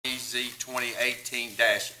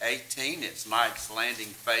REZ-2018-18. It's Knights Landing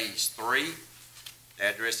Phase 3. The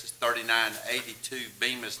address is 3982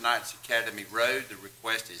 Bemiss Knights Academy Road. The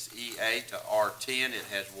request is EA to R-10. It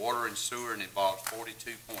has water and sewer and involves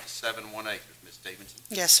 42.71 acres. Ms. Stevenson.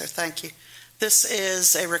 Yes, sir. Thank you. This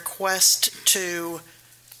is a request to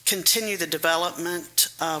continue the development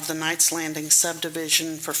of the Knights Landing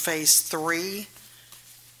subdivision for Phase 3.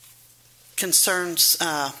 Concerns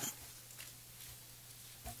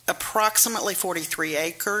approximately 43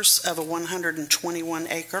 acres of a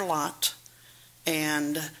 121-acre lot.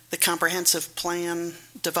 And the comprehensive plan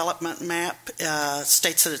development map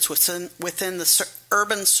states that it's within the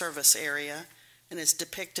urban service area and is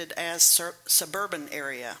depicted as suburban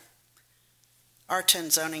area.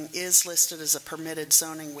 R-10 zoning is listed as a permitted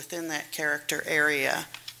zoning within that character area.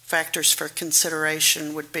 Factors for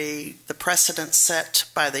consideration would be the precedent set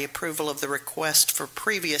by the approval of the request for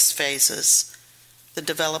previous phases, the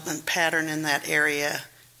development pattern in that area,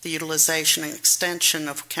 the utilization and extension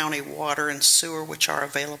of county water and sewer which are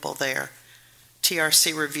available there.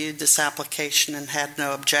 TRC reviewed this application and had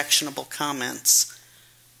no objectionable comments.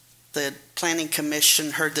 The Planning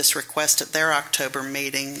Commission heard this request at their October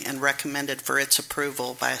meeting and recommended for its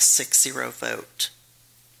approval by a 6-0 vote.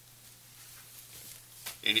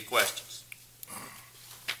 Any questions?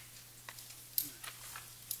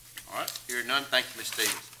 All right, hearing none, thank you, Ms.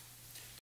 Stevens.